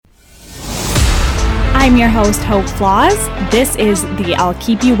I'm your host, Hope Flaws. This is the I'll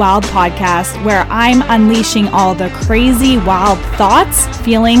Keep You Wild podcast, where I'm unleashing all the crazy, wild thoughts,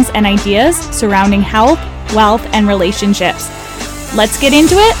 feelings, and ideas surrounding health, wealth, and relationships. Let's get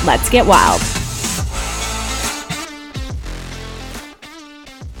into it. Let's get wild.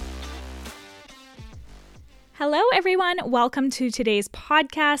 Hello, everyone. Welcome to today's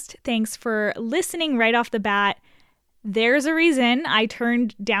podcast. Thanks for listening right off the bat. There's a reason I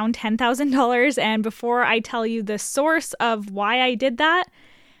turned down $10,000, and before I tell you the source of why I did that,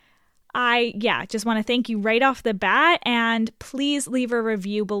 I just want to thank you right off the bat, and please leave a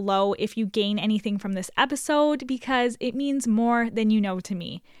review below if you gain anything from this episode, because it means more than you know to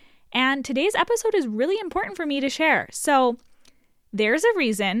me. And today's episode is really important for me to share. So there's a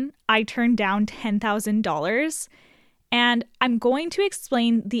reason I turned down $10,000, and I'm going to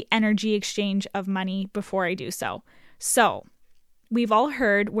explain the energy exchange of money before I do so. So, we've all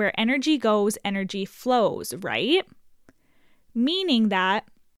heard where energy goes, energy flows, right? Meaning that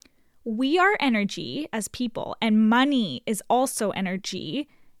we are energy as people, and money is also energy,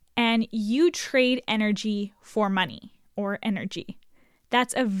 and you trade energy for money or energy.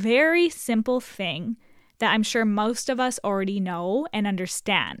 That's a very simple thing that I'm sure most of us already know and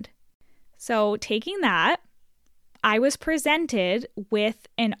understand. So, taking that, I was presented with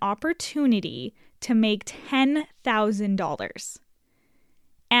an opportunity to make $10,000.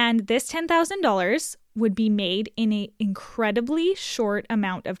 And this $10,000 would be made in an incredibly short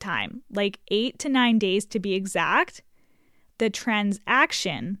amount of time, like 8 to 9 days to be exact. The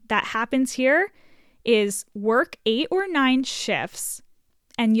transaction that happens here is work 8 or 9 shifts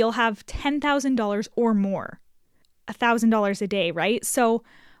and you'll have $10,000 or more, $1,000 a day, right? So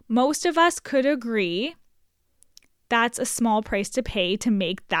most of us could agree that's a small price to pay to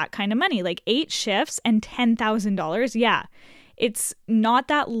make that kind of money, like 8 shifts and $10,000. Yeah, it's not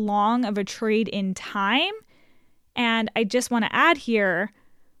that long of a trade in time. And I just want to add here,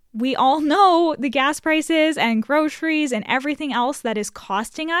 we all know the gas prices and groceries and everything else that is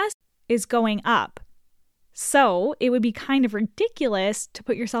costing us is going up. So it would be kind of ridiculous to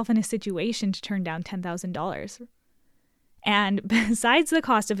put yourself in a situation to turn down $10,000. And besides the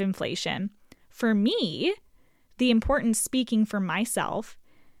cost of inflation, for me, the importance speaking for myself,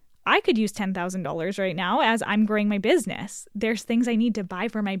 I could use $10,000 right now as I'm growing my business. There's things I need to buy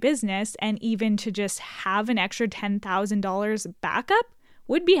for my business, and even to just have an extra $10,000 backup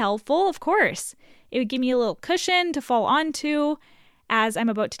would be helpful, of course. It would give me a little cushion to fall onto as I'm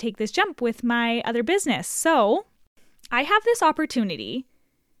about to take this jump with my other business. So I have this opportunity,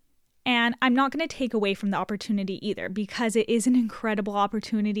 and I'm not going to take away from the opportunity either, because it is an incredible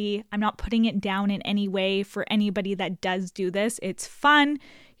opportunity. I'm not putting it down in any way for anybody that does do this. It's fun.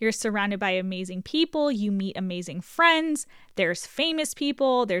 You're surrounded by amazing people. You meet amazing friends. There's famous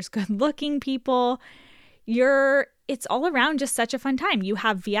people. There's good-looking people. It's all around just such a fun time. You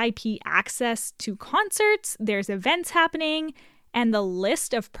have VIP access to concerts. There's events happening. And the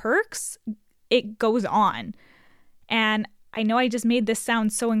list of perks, it goes on. And I know I just made this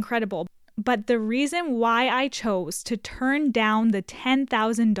sound so incredible, but the reason why I chose to turn down the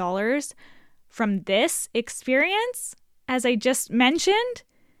 $10,000 from this experience, as I just mentioned,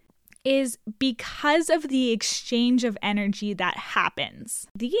 is because of the exchange of energy that happens.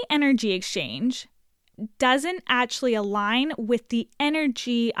 The energy exchange doesn't actually align with the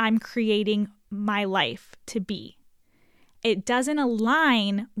energy I'm creating my life to be. It doesn't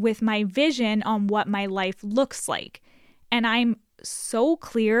align with my vision on what my life looks like. And I'm so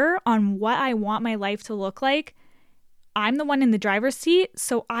clear on what I want my life to look like. I'm the one in the driver's seat,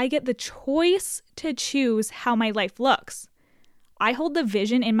 so I get the choice to choose how my life looks. I hold the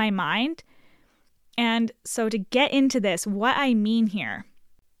vision in my mind. And so to get into this, what I mean here,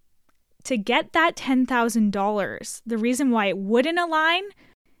 to get that $10,000, the reason why it wouldn't align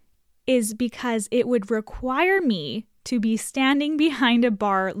is because it would require me to be standing behind a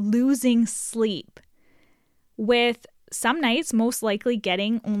bar losing sleep, with some nights most likely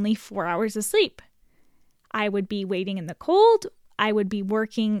getting only 4 hours of sleep. I would be waiting in the cold. I would be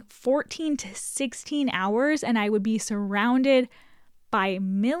working 14 to 16 hours, and I would be surrounded by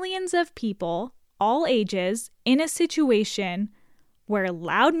millions of people, all ages, in a situation where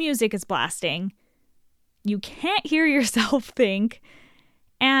loud music is blasting. You can't hear yourself think.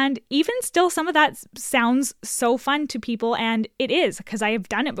 And even still, some of that sounds so fun to people, and it is, because I have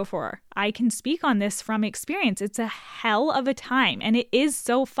done it before. I can speak on this from experience. It's a hell of a time, and it is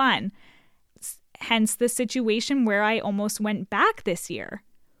so fun. Hence the situation where I almost went back this year.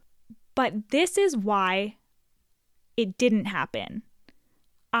 But this is why it didn't happen.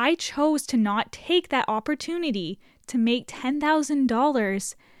 I chose to not take that opportunity to make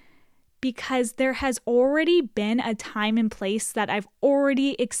 $10,000 because there has already been a time and place that I've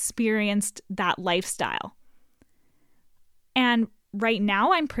already experienced that lifestyle. And right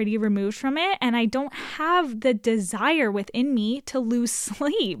now I'm pretty removed from it, and I don't have the desire within me to lose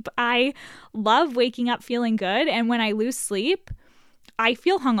sleep. I love waking up feeling good, and when I lose sleep, I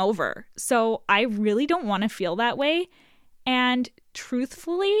feel hungover. So I really don't want to feel that way. And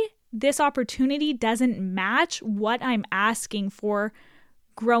truthfully, this opportunity doesn't match what I'm asking for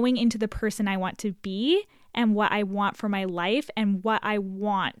growing into the person I want to be and what I want for my life and what I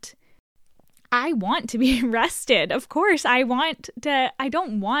want. I want to be rested. Of course, I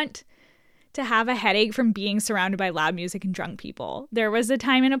don't want to have a headache from being surrounded by loud music and drunk people. There was a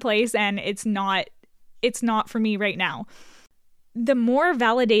time and a place, and it's not for me right now. The more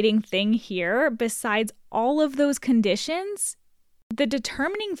validating thing here, besides all of those conditions, the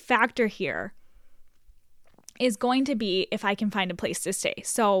determining factor here is going to be if I can find a place to stay.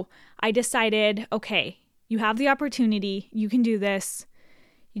 So I decided, okay, you have the opportunity, you can do this.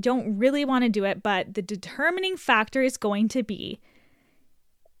 You don't really want to do it, but the determining factor is going to be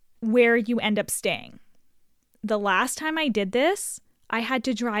where you end up staying. The last time I did this, I had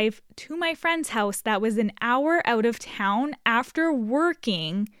to drive to my friend's house that was an hour out of town after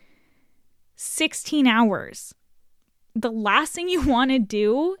working 16 hours. The last thing you want to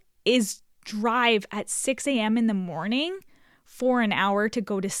do is drive at 6 a.m. in the morning for an hour to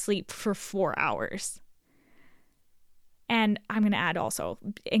go to sleep for 4 hours. And I'm going to add also,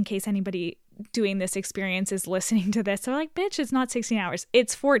 in case anybody doing this experience is listening to this, they're like, bitch, it's not 16 hours.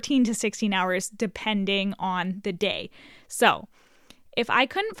 It's 14 to 16 hours depending on the day. So if I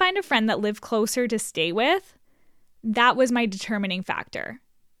couldn't find a friend that lived closer to stay with, that was my determining factor.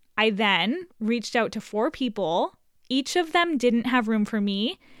 I then reached out to 4 people. Each of them didn't have room for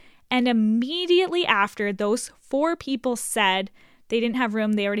me. And immediately after those 4 people said they didn't have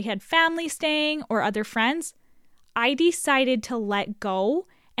room, they already had family staying or other friends, I decided to let go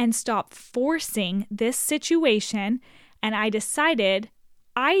and stop forcing this situation. And I decided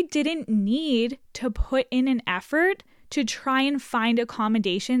I didn't need to put in an effort to try and find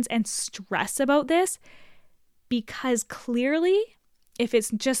accommodations and stress about this, because clearly, if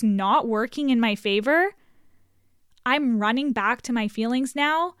it's just not working in my favor, I'm running back to my feelings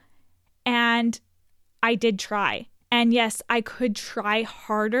now. And I did try. And yes, I could try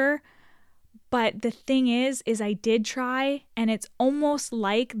harder. But the thing is I did try, and it's almost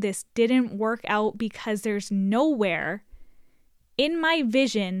like this didn't work out because there's nowhere in my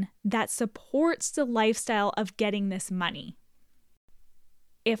vision that supports the lifestyle of getting this money.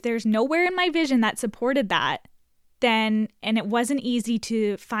 If there's nowhere in my vision that supported that, then, and it wasn't easy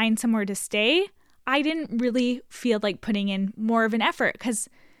to find somewhere to stay, I didn't really feel like putting in more of an effort, because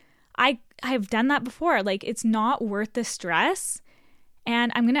I've done that before. Like, it's not worth the stress.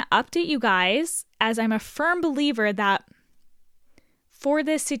 And I'm going to update you guys, as I'm a firm believer that for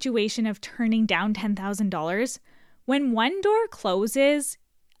this situation of turning down $10,000, when one door closes,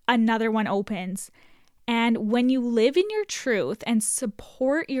 another one opens. And when you live in your truth and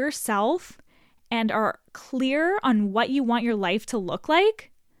support yourself and are clear on what you want your life to look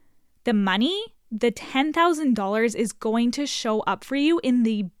like, the money, the $10,000 is going to show up for you in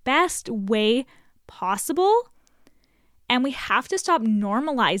the best way possible. And we have to stop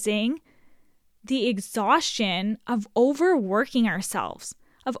normalizing the exhaustion of overworking ourselves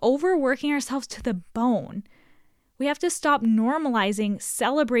to the bone. We have to stop normalizing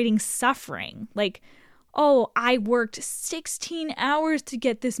celebrating suffering. Like, oh, I worked 16 hours to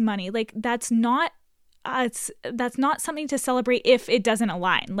get this money. Like, that's not something to celebrate if it doesn't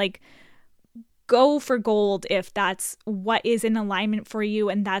align. Like, go for gold if that's what is in alignment for you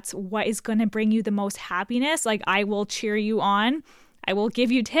and that's what is going to bring you the most happiness. Like, I will cheer you on. I will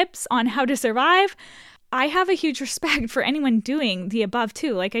give you tips on how to survive. I have a huge respect for anyone doing the above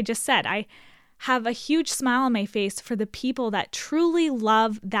too. Like I just said, I have a huge smile on my face for the people that truly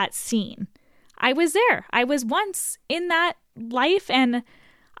love that scene. I was there. I was once in that life, and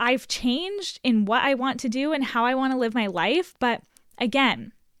I've changed in what I want to do and how I want to live my life. But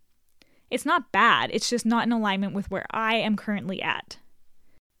again, it's not bad. It's just not in alignment with where I am currently at.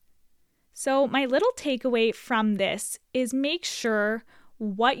 So my little takeaway from this is make sure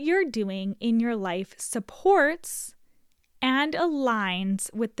what you're doing in your life supports and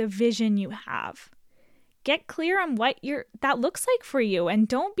aligns with the vision you have. Get clear on what that looks like for you, and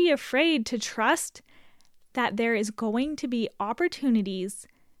don't be afraid to trust that there is going to be opportunities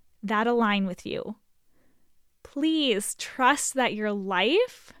that align with you. Please trust that your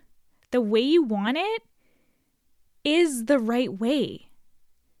life, the way you want it, is the right way.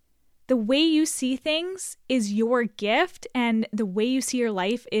 The way you see things is your gift, and the way you see your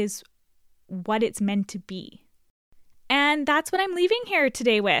life is what it's meant to be. And that's what I'm leaving here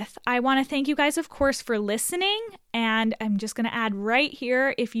today with. I want to thank you guys, of course, for listening. And I'm just going to add right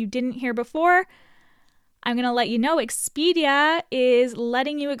here, if you didn't hear before, I'm going to let you know Expedia is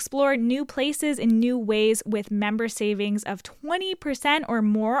letting you explore new places in new ways with member savings of 20% or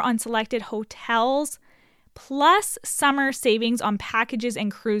more on selected hotels, plus summer savings on packages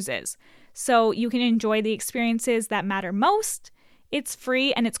and cruises. So you can enjoy the experiences that matter most. It's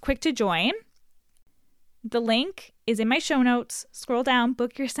free and it's quick to join. The link is in my show notes. Scroll down,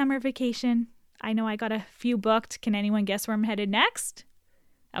 book your summer vacation. I know I got a few booked. Can anyone guess where I'm headed next?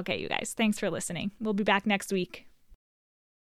 Okay, you guys, thanks for listening. We'll be back next week.